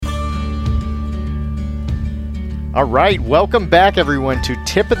All right, welcome back everyone to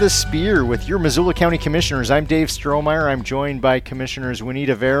Tip of the Spear with your Missoula County Commissioners. I'm Dave Strohmeyer. I'm joined by Commissioners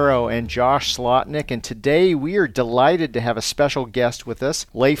Juanita Vero and Josh Slotnick, and today we are delighted to have a special guest with us,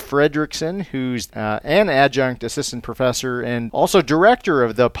 Leif Fredrickson, who's an adjunct assistant professor and also director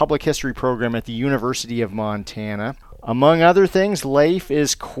of the public history program at the University of Montana. Among other things, Leif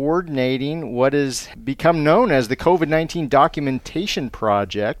is coordinating what has become known as the COVID-19 Documentation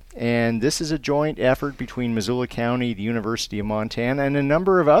Project, and this is a joint effort between Missoula County, the University of Montana, and a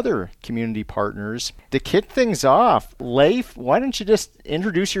number of other community partners. To kick things off, Leif, why don't you just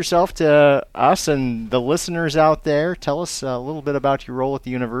introduce yourself to us and the listeners out there? Tell us a little bit about your role at the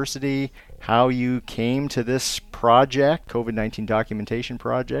university, how you came to this project, COVID-19 Documentation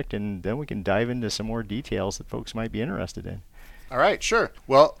Project, and then we can dive into some more details that folks might be interested in. All right, sure.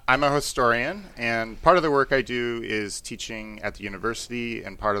 Well, I'm a historian, and part of the work I do is teaching at the university,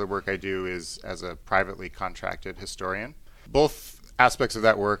 and part of the work I do is as a privately contracted historian. Both aspects of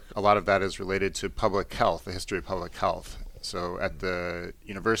that work, a lot of that is related to public health, the history of public health. So at the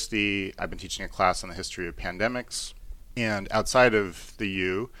university, I've been teaching a class on the history of pandemics, and outside of the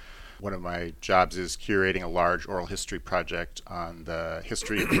U, one of my jobs is curating a large oral history project on the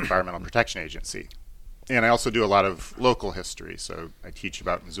history of the Environmental Protection Agency. And I also do a lot of local history, so I teach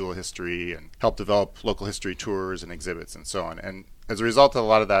about Missoula history and help develop local history tours and exhibits and so on. And as a result of a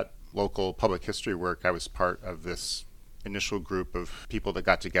lot of that local public history work, I was part of this initial group of people that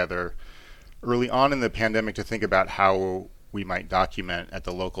got together early on in the pandemic to think about how we might document at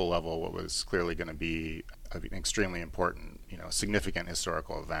the local level what was clearly going to be an extremely important, significant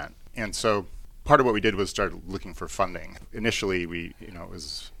historical event. And so part of what we did was start looking for funding. Initially, it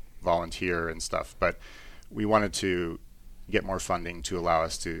was volunteer and stuff, but we wanted to get more funding to allow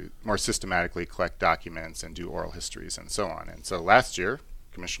us to more systematically collect documents and do oral histories and so on. And so last year,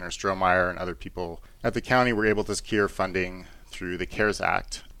 Commissioner Strohmeyer and other people at the county were able to secure funding through the CARES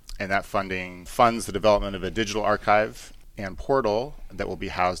Act, and that funding funds the development of a digital archive and portal that will be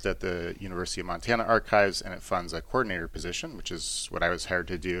housed at the University of Montana Archives, and it funds a coordinator position, which is what I was hired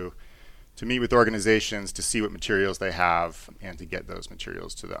to do, to meet with organizations to see what materials they have and to get those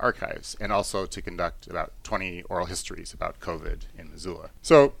materials to the archives, and also to conduct about 20 oral histories about COVID in Missoula.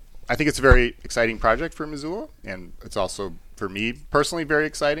 So I think it's a very exciting project for Missoula, and it's also, for me personally, very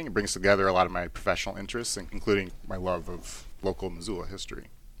exciting. It brings together a lot of my professional interests, including my love of local Missoula history.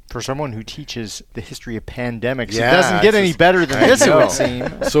 For someone who teaches the history of pandemics, it doesn't get any better than this, it would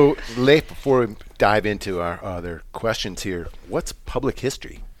seem. So, Leif, before we dive into our other questions here, what's public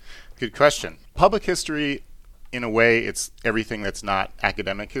history? Good question. Public history, in a way, it's everything that's not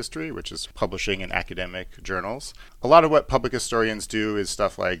academic history, which is publishing in academic journals. A lot of what public historians do is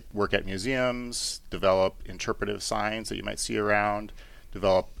stuff like work at museums, develop interpretive signs that you might see around,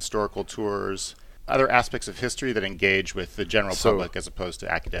 develop historical tours, other aspects of history that engage with the general public as opposed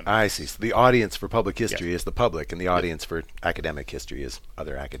to academics. I see. So the audience for public history is the public, and the audience for academic history is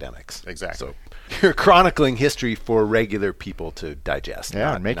other academics. Exactly. So you're chronicling history for regular people to digest.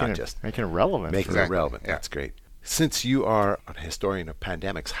 Yeah, making it relevant. Making it relevant. Yeah. That's great. Since you are a historian of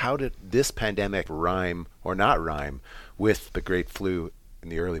pandemics, how did this pandemic rhyme or not rhyme with the Great Flu in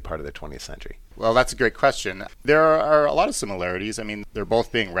the early part of the 20th century? Well, that's a great question. There are a lot of similarities. I mean, they're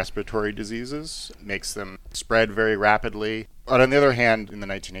both being respiratory diseases, makes them spread very rapidly. But on the other hand, in the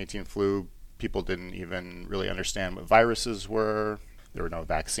 1918 flu, people didn't even really understand what viruses were. There were no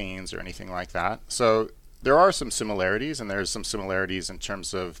vaccines or anything like that. So there are some similarities, and there's some similarities in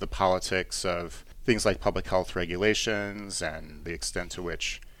terms of the politics of things like public health regulations and the extent to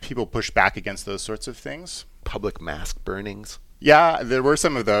which people push back against those sorts of things. Public mask burnings. Yeah, there were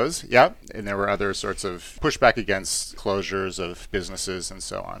some of those, yeah. And there were other sorts of pushback against closures of businesses and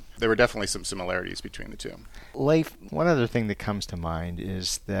so on. There were definitely some similarities between the two. Leif, one other thing that comes to mind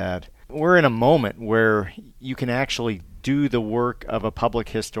is that we're in a moment where you can actually do the work of a public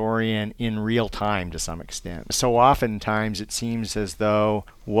historian in real time to some extent. So oftentimes it seems as though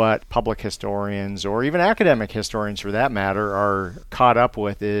what public historians, or even academic historians for that matter, are caught up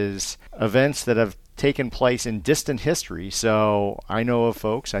with is events that have taken place in distant history. So I know of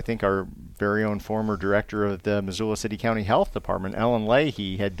folks, I think our very own former director of the Missoula City County Health Department, Ellen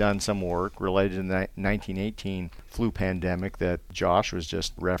Leahy, had done some work related to the 1918 flu pandemic that Josh was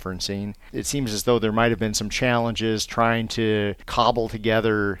just referencing. It seems as though there might have been some challenges trying to cobble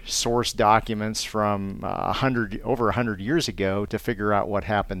together source documents from over 100 years ago to figure out what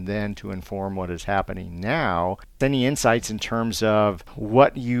happened then to inform what is happening now. Any insights in terms of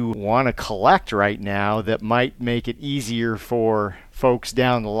what you want to collect right now that might make it easier for folks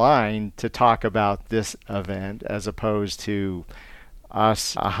down the line to talk about this event as opposed to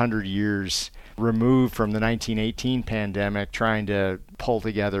us 100 years removed from the 1918 pandemic trying to pull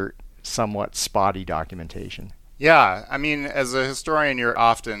together somewhat spotty documentation. Yeah, I mean, as a historian, you're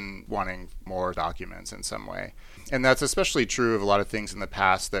often wanting more documents in some way. And that's especially true of a lot of things in the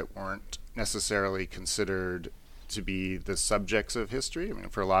past that weren't necessarily considered to be the subjects of history. I mean,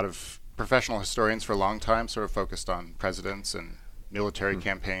 for a lot of professional historians for a long time sort of focused on presidents and military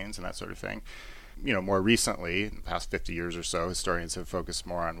campaigns and that sort of thing. You know, more recently, in the past 50 years or so, historians have focused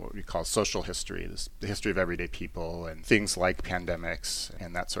more on what we call social history, the history of everyday people and things like pandemics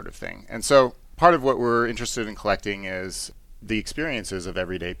and that sort of thing. And so part of what we're interested in collecting is the experiences of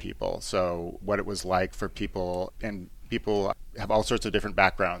everyday people. So what it was like for people, and people have all sorts of different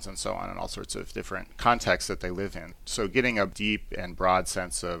backgrounds and so on, and all sorts of different contexts that they live in. So getting a deep and broad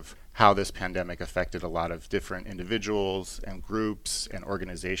sense of how this pandemic affected a lot of different individuals and groups and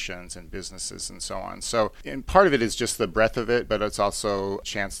organizations and businesses and so on. So, and part of it is just the breadth of it, but it's also a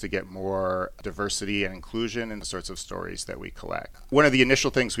chance to get more diversity and inclusion in the sorts of stories that we collect. One of the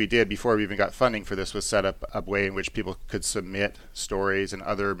initial things we did before we even got funding for this was set up a way in which people could submit stories and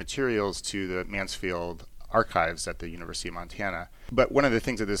other materials to the Mansfield archives at the University of Montana. But one of the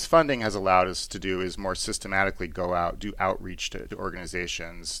things that this funding has allowed us to do is more systematically go out, do outreach to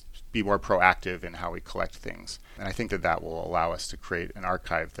organizations, be more proactive in how we collect things. And I think that that will allow us to create an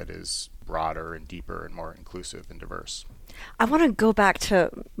archive that is broader and deeper and more inclusive and diverse. I want to go back to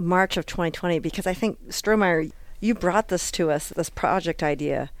March of 2020 because I think, Strohmeyer, you brought this to us, this project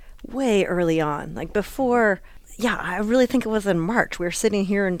idea, way early on, like before. Yeah, I really think it was in March. We were sitting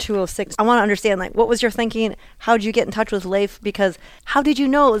here in 206. I want to understand, like, what was your thinking? How did you get in touch with Leif? Because how did you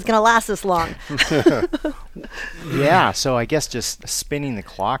know it was going to last this long? Yeah, so I guess just spinning the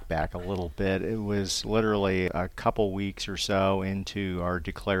clock back a little bit, it was literally a couple weeks or so into our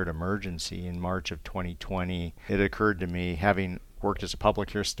declared emergency in March of 2020. It occurred to me, having worked as a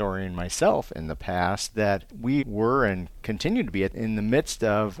public historian myself in the past, that we were and continue to be in the midst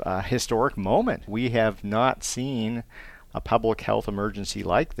of a historic moment. We have not seen a public health emergency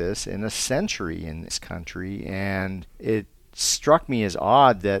like this in a century in this country, and it struck me as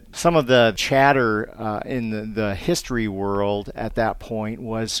odd that some of the chatter in the history world at that point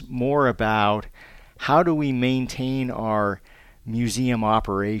was more about how do we maintain our museum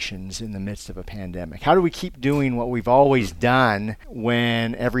operations in the midst of a pandemic? How do we keep doing what we've always done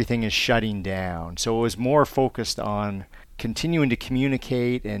when everything is shutting down? So it was more focused on continuing to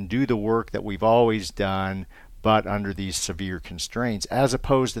communicate and do the work that we've always done, but under these severe constraints, as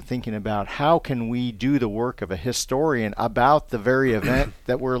opposed to thinking about how can we do the work of a historian about the very event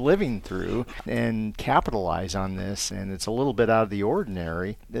that we're living through and capitalize on this. And it's a little bit out of the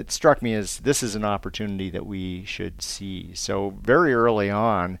ordinary. It struck me as this is an opportunity that we should seize. So very early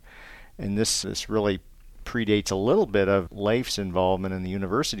on, and this really predates a little bit of Leif's involvement and the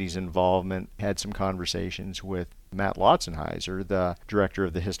university's involvement, had some conversations with Matt Lotzenheiser, the director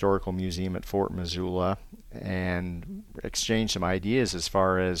of the Historical Museum at Fort Missoula, and exchanged some ideas as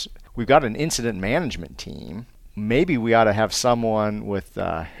far as we've got an incident management team. Maybe we ought to have someone with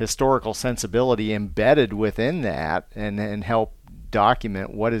historical sensibility embedded within that and help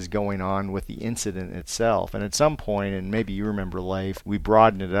document what is going on with the incident itself. And at some point, and maybe you remember, Leif, we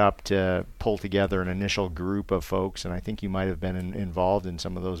broadened it up to pull together an initial group of folks, and I think you might have been involved in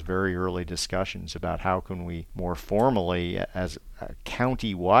some of those very early discussions about how can we more formally, as a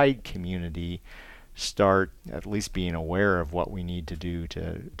county-wide community, start at least being aware of what we need to do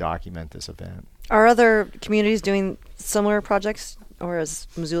to document this event. Are other communities doing similar projects, or is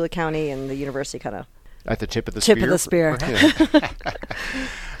Missoula County and the university kind of at the tip of the spear? Tip of the spear.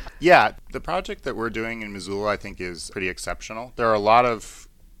 Yeah, the project that we're doing in Missoula, I think, is pretty exceptional. There are a lot of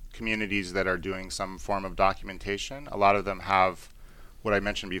communities that are doing some form of documentation. A lot of them have what I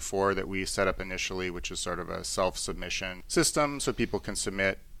mentioned before that we set up initially, which is sort of a self-submission system so people can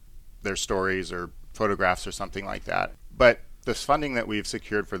submit their stories or photographs or something like that. But this funding that we've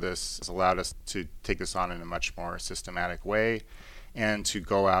secured for this has allowed us to take this on in a much more systematic way, and to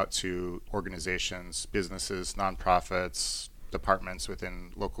go out to organizations, businesses, nonprofits, departments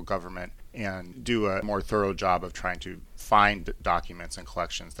within local government, and do a more thorough job of trying to find documents and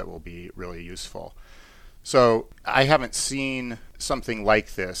collections that will be really useful. So I haven't seen something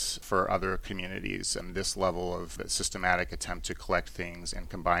like this for other communities, and this level of systematic attempt to collect things and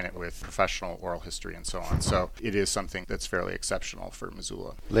combine it with professional oral history and so on. So it is something that's fairly exceptional for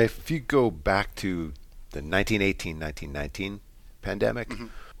Missoula. Leif, if you go back to the 1918-1919 pandemic,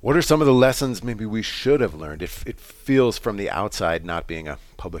 what are some of the lessons maybe we should have learned? It feels from the outside, not being a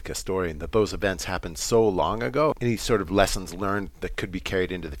public historian, that those events happened so long ago. Any sort of lessons learned that could be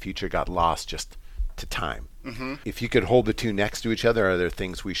carried into the future got lost just to time. Mm-hmm. If you could hold the two next to each other, are there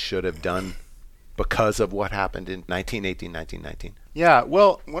things we should have done because of what happened in 1918, 1919? Yeah,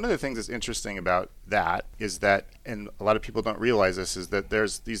 well, one of the things that's interesting about that is that, and a lot of people don't realize this, is that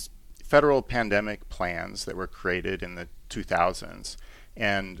there's these federal pandemic plans that were created in the 2000s,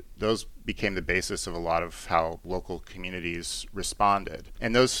 and those became the basis of a lot of how local communities responded.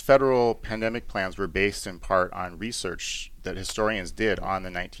 And those federal pandemic plans were based in part on research that historians did on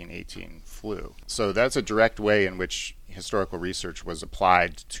the 1918 flu. So that's a direct way in which historical research was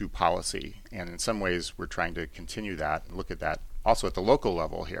applied to policy, and in some ways we're trying to continue that and look at that also at the local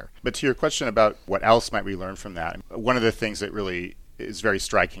level here. But to your question about what else might we learn from that, one of the things that really is very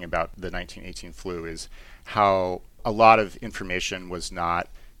striking about the 1918 flu is how a lot of information was not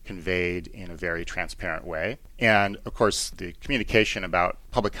conveyed in a very transparent way. And of course, the communication about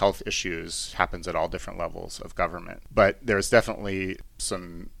public health issues happens at all different levels of government. But there's definitely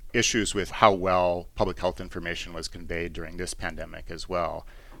some issues with how well public health information was conveyed during this pandemic as well,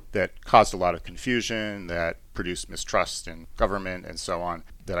 that caused a lot of confusion, that produced mistrust in government and so on,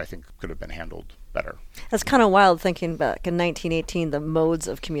 that I think could have been handled better. That's kind of wild thinking back in 1918, the modes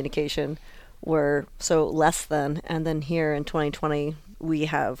of communication were so less than, and then here in 2020, we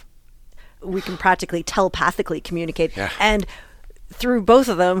can practically telepathically communicate. Yeah. And through both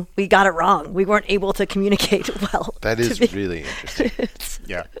of them, we got it wrong. We weren't able to communicate well. That is really interesting.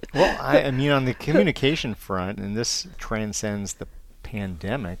 Yeah. Well, I mean, on the communication front, and this transcends the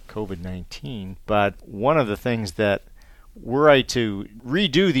pandemic, COVID-19, but one of the things that, were I to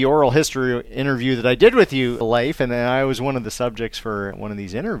redo the oral history interview that I did with you, Leif, and I was one of the subjects for one of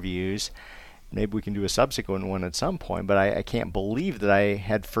these interviews, maybe we can do a subsequent one at some point, but I can't believe that I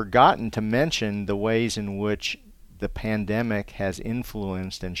had forgotten to mention the ways in which the pandemic has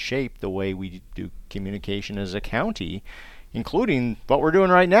influenced and shaped the way we do communication as a county, including what we're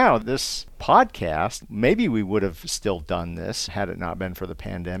doing right now, this podcast. Maybe we would have still done this had it not been for the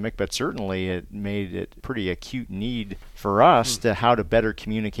pandemic, but certainly it made it pretty acute need for us to how to better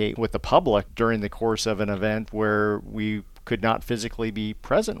communicate with the public during the course of an event where we could not physically be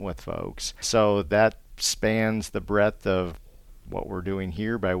present with folks. So that spans the breadth of what we're doing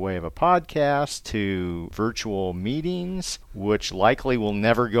here by way of a podcast to virtual meetings, which likely will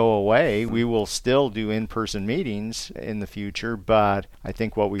never go away. We will still do in-person meetings in the future, but I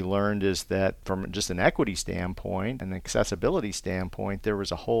think what we learned is that from just an equity standpoint, an accessibility standpoint, there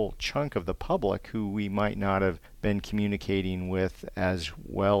was a whole chunk of the public who we might not have been communicating with as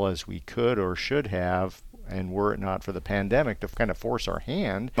well as we could or should have, and were it not for the pandemic to kind of force our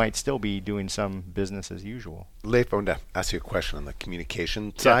hand, might still be doing some business as usual. Leif, I wanted to ask you a question on the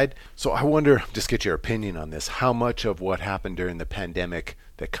communication side. So I wonder, just get your opinion on this, how much of what happened during the pandemic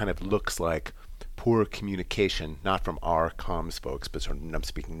that kind of looks like poor communication, not from our comms folks, but sort of, I'm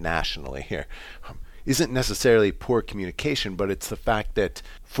speaking nationally here, isn't necessarily poor communication, but it's the fact that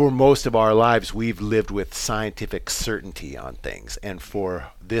for most of our lives we've lived with scientific certainty on things, and for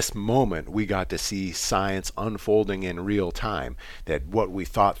this moment we got to see science unfolding in real time, that what we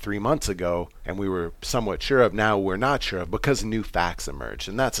thought 3 months ago and we were somewhat sure of, now we're not sure of because new facts emerged.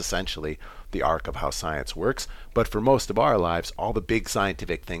 And that's essentially the arc of how science works. But for most of our lives, all the big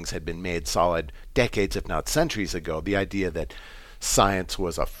scientific things had been made solid decades, if not centuries ago. The idea that science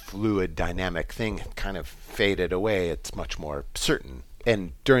was a fluid, dynamic thing kind of faded away. It's much more certain.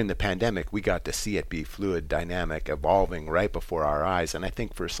 And during the pandemic, we got to see it be fluid, dynamic, evolving right before our eyes. And I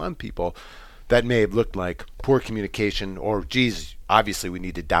think for some people, that may have looked like poor communication, or, geez, obviously we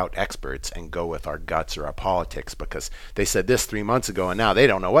need to doubt experts and go with our guts or our politics because they said this 3 months ago and now they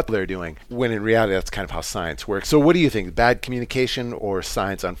don't know what they're doing, when in reality that's kind of how science works. So what do you think, bad communication or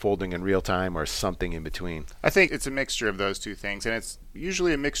science unfolding in real time, or something in between? I think it's a mixture of those two things, and it's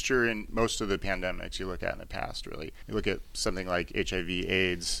usually a mixture in most of the pandemics you look at in the past, really. You look at something like HIV,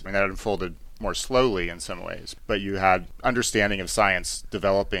 AIDS, that unfolded more slowly in some ways, but you had understanding of science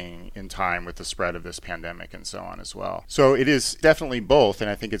developing in time with the spread of this pandemic and so on as well. So it is definitely both, and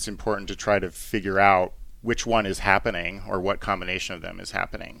I think it's important to try to figure out which one is happening or what combination of them is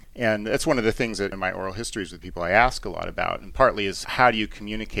happening. And that's one of the things that in my oral histories with people I ask a lot about, and partly is how do you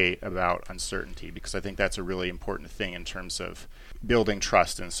communicate about uncertainty, because I think that's a really important thing in terms of building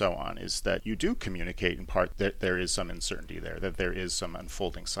trust and so on, is that you do communicate in part that there is some uncertainty there, that there is some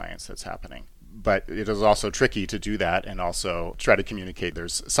unfolding science that's happening. But it is also tricky to do that and also try to communicate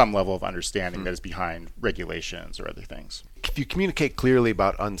there's some level of understanding that is behind regulations or other things. If you communicate clearly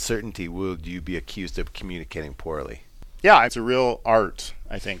about uncertainty, would you be accused of communicating poorly? Yeah, it's a real art,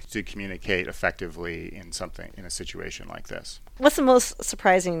 I think, to communicate effectively in a situation like this. What's the most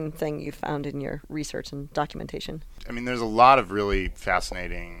surprising thing you found in your research and documentation? I mean, there's a lot of really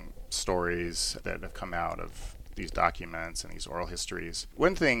fascinating stories that have come out of these documents and these oral histories.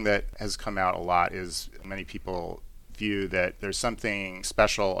 One thing that has come out a lot is many people view that there's something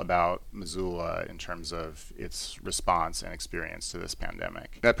special about Missoula in terms of its response and experience to this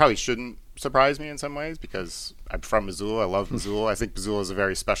pandemic. That probably shouldn't surprise me in some ways because I'm from Missoula. I love Missoula. I think Missoula is a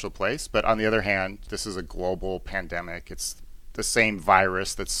very special place. But on the other hand, this is a global pandemic. It's the same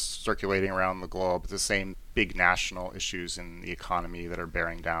virus that's circulating around the globe, the same big national issues in the economy that are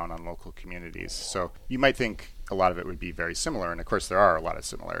bearing down on local communities. So you might think a lot of it would be very similar. And of course, there are a lot of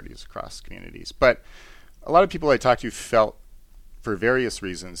similarities across communities. But a lot of people I talked to felt, for various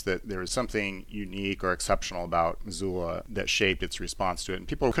reasons, that there was something unique or exceptional about Missoula that shaped its response to it. And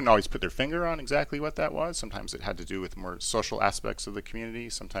people couldn't always put their finger on exactly what that was. Sometimes it had to do with more social aspects of the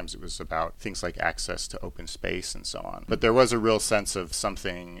community. Sometimes it was about things like access to open space and so on. But there was a real sense of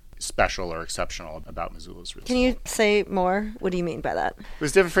something special or exceptional about Missoula's response. Can you say more? What do you mean by that? It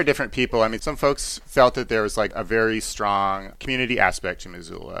was different for different people. I mean, some folks felt that there was like a very strong community aspect to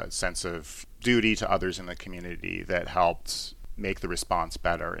Missoula, a sense of duty to others in the community that helped make the response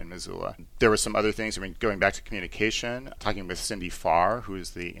better in Missoula. There were some other things. I mean, going back to communication, talking with Cindy Farr, who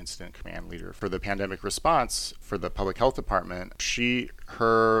is the incident command leader for the pandemic response for the public health department,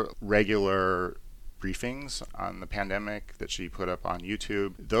 her regular briefings on the pandemic that she put up on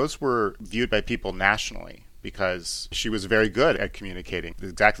YouTube, those were viewed by people nationally because she was very good at communicating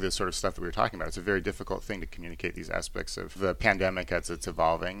exactly the sort of stuff that we were talking about. It's a very difficult thing to communicate these aspects of the pandemic as it's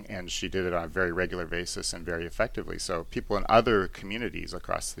evolving, and she did it on a very regular basis and very effectively. So people in other communities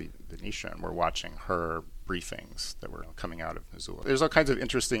across the nation were watching her briefings that were coming out of Missoula. There's all kinds of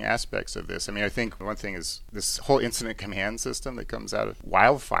interesting aspects of this. I mean, I think one thing is this whole incident command system that comes out of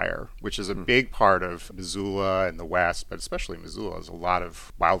wildfire, which is a big part of Missoula and the West, but especially Missoula. There's a lot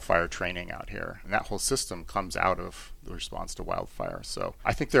of wildfire training out here. And that whole system comes out of the response to wildfire. So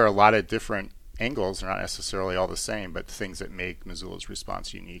I think there are a lot of different angles. They're not necessarily all the same, but things that make Missoula's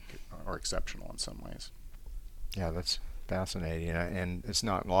response unique or exceptional in some ways. Yeah, that's fascinating, and it's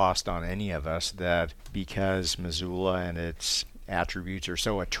not lost on any of us that because Missoula and its attributes are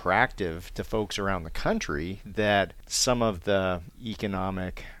so attractive to folks around the country, that some of the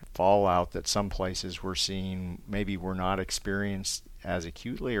economic fallout that some places we're seeing maybe were not experienced as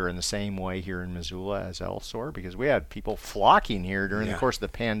acutely or in the same way here in Missoula as elsewhere, because we had people flocking here during the course of the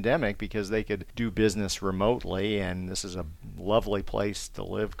pandemic because they could do business remotely, and this is a lovely place to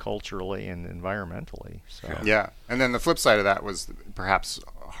live culturally and environmentally. So. Yeah, and then the flip side of that was perhaps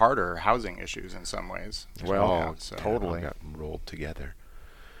harder housing issues in some ways. Well, so. totally. Got rolled together.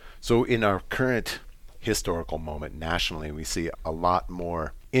 So in our current historical moment nationally, we see a lot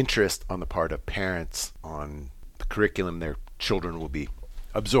more interest on the part of parents on the curriculum their children will be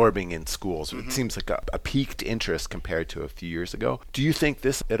absorbing in schools. It seems like a peaked interest compared to a few years ago. Do you think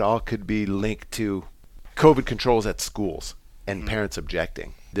this at all could be linked to COVID controls at schools and parents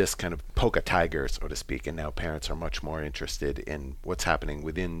objecting? This kind of poke a tiger, so to speak, and now parents are much more interested in what's happening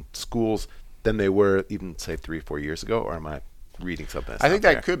within schools than they were even, say, 3-4 years ago? Or am I reading something? I think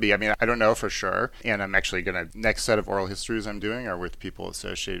that could be. I mean, I don't know for sure. And I'm actually next set of oral histories I'm doing are with people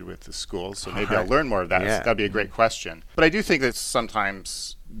associated with the schools. So maybe I'll learn more of that. Yeah. That'd be a great question. But I do think that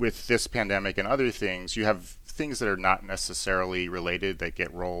sometimes with this pandemic and other things, you have things that are not necessarily related that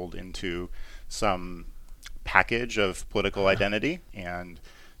get rolled into some package of political identity. And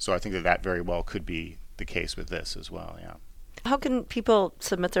so I think that very well could be the case with this as well. Yeah. How can people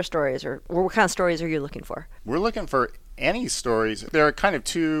submit their stories, or what kind of stories are you looking for? We're looking for any stories. There are kind of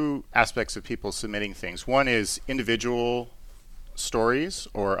two aspects of people submitting things. One is individual stories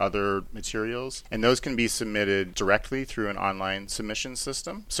or other materials, and those can be submitted directly through an online submission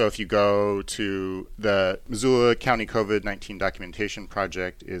system. So if you go to the Missoula County COVID-19 documentation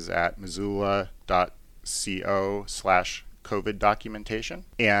project is at missoula.co/COVID documentation.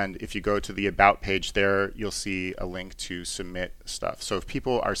 And if you go to the About page there, you'll see a link to submit stuff. So if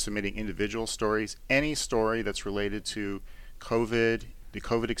people are submitting individual stories, any story that's related to COVID, the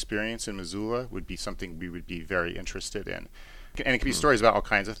COVID experience in Missoula would be something we would be very interested in. And it can be stories about all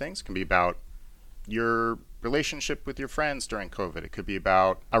kinds of things. It can be about your relationship with your friends during COVID. It could be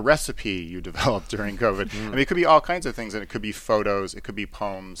about a recipe you developed during COVID. I mean, it could be all kinds of things, and it could be photos, it could be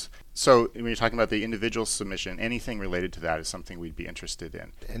poems. So when you're talking about the individual submission, anything related to that is something we'd be interested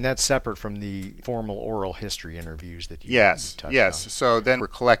in. And that's separate from the formal oral history interviews that you touched on. So then we're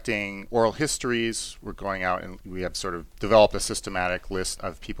collecting oral histories. We're going out and we have sort of developed a systematic list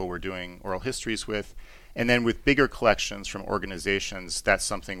of people we're doing oral histories with. And then with bigger collections from organizations, that's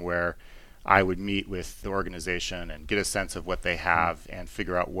something where I would meet with the organization and get a sense of what they have and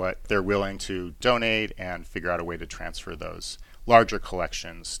figure out what they're willing to donate and figure out a way to transfer those larger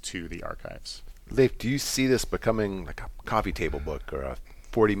collections to the archives. Leif, do you see this becoming like a coffee table book or a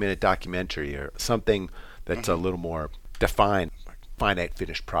 40-minute documentary or something that's a little more defined, like finite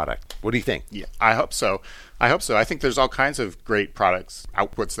finished product? What do you think? Yeah, I hope so. I think there's all kinds of great products,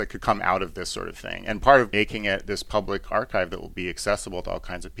 outputs that could come out of this sort of thing. And part of making it this public archive that will be accessible to all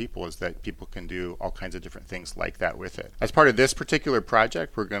kinds of people is that people can do all kinds of different things like that with it. As part of this particular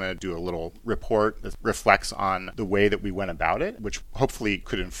project, we're going to do a little report that reflects on the way that we went about it, which hopefully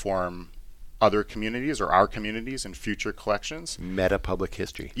could inform other communities or our communities in future collections. Meta public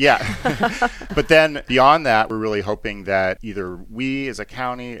history. Yeah. But then beyond that, we're really hoping that either we as a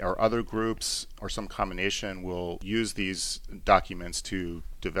county or other groups or some combination will use these documents to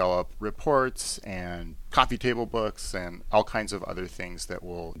develop reports and coffee table books and all kinds of other things that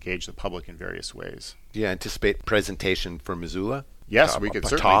will engage the public in various ways. Do you anticipate presentation for Missoula? Yes, we could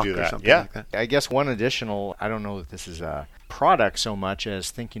certainly do that. Yeah. Like that. I guess one additional, I don't know if this is a product so much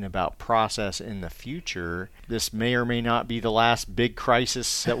as thinking about process in the future. This may or may not be the last big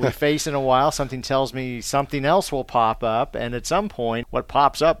crisis that we face in a while. Something tells me something else will pop up, and at some point what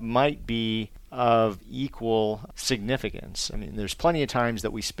pops up might be of equal significance. I mean, there's plenty of times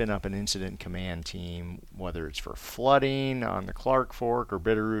that we spin up an incident command team, whether it's for flooding on the Clark Fork or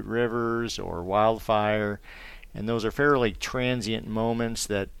Bitterroot Rivers or wildfire. And those are fairly transient moments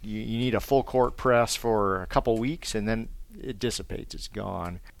that you need a full court press for a couple weeks and then it dissipates, it's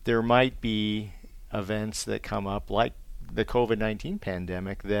gone. There might be events that come up like the COVID-19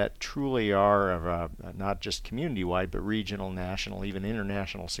 pandemic that truly are of not just community-wide but regional, national, even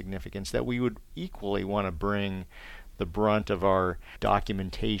international significance that we would equally want to bring the brunt of our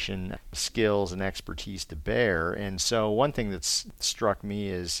documentation skills and expertise to bear. And so one thing that's struck me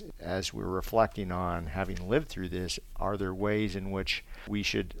is, as we're reflecting on having lived through this, are there ways in which we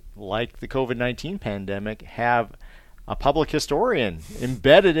should, like the COVID-19 pandemic, have a public historian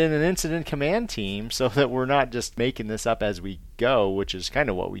embedded in an incident command team so that we're not just making this up as we go, which is kind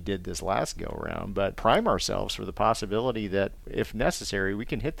of what we did this last go around, but prime ourselves for the possibility that if necessary we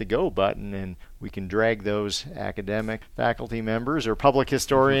can hit the go button and we can drag those academic faculty members or public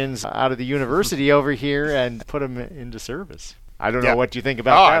historians out of the university over here and put them into service. I don't know what you think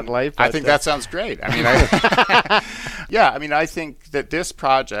about that, Leif. I think that sounds great. I mean, I think that this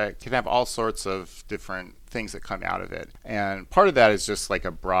project can have all sorts of different things that come out of it. And part of that is just like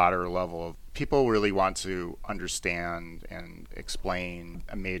a broader level of people really want to understand and explain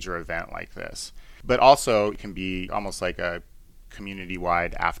a major event like this. But also it can be almost like a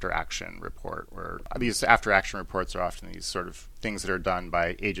community-wide after-action report, where these after-action reports are often these sort of things that are done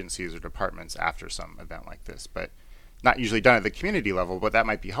by agencies or departments after some event like this, but not usually done at the community level, but that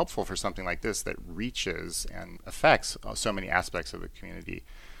might be helpful for something like this that reaches and affects so many aspects of the community.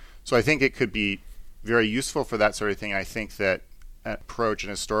 So I think it could be very useful for that sort of thing. I think that an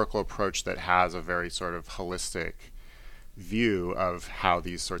historical approach that has a very sort of holistic view of how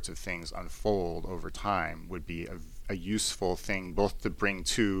these sorts of things unfold over time would be a useful thing, both to bring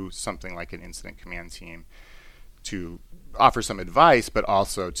to something like an incident command team to offer some advice, but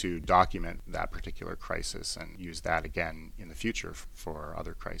also to document that particular crisis and use that again in the future for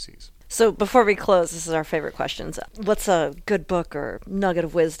other crises. So before we close, this is our favorite questions. What's a good book or nugget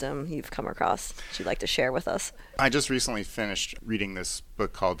of wisdom you've come across that you'd like to share with us? I just recently finished reading this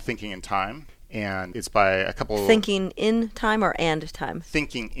book called Thinking in Time, and it's by a couple... Thinking in Time or and time?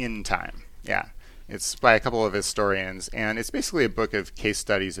 Thinking in Time, yeah. It's by a couple of historians, and it's basically a book of case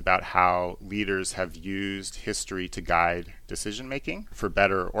studies about how leaders have used history to guide decision-making, for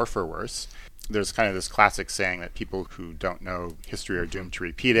better or for worse. There's kind of this classic saying that people who don't know history are doomed to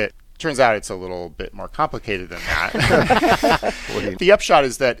repeat it. Turns out it's a little bit more complicated than that. The upshot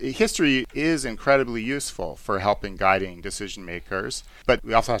is that history is incredibly useful for helping guiding decision makers, but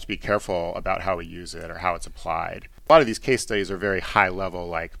we also have to be careful about how we use it or how it's applied. A lot of these case studies are very high level,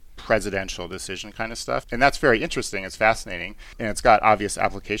 like presidential decision kind of stuff. And that's very interesting. It's fascinating. And it's got obvious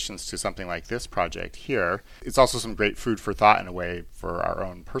applications to something like this project here. It's also some great food for thought in a way for our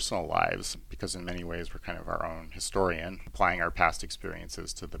own personal lives, because in many ways we're kind of our own historian, applying our past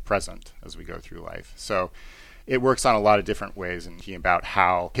experiences to the present as we go through life. So it works on a lot of different ways in thinking about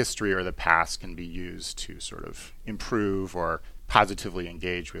how history or the past can be used to sort of improve or positively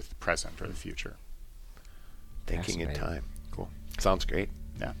engage with the present or the future. Thinking in Time. Cool. Sounds great.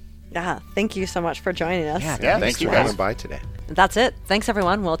 Yeah. Yeah, thank you so much for joining us. Yeah, thanks for coming by today. That's it. Thanks,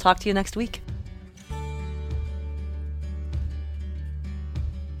 everyone. We'll talk to you next week.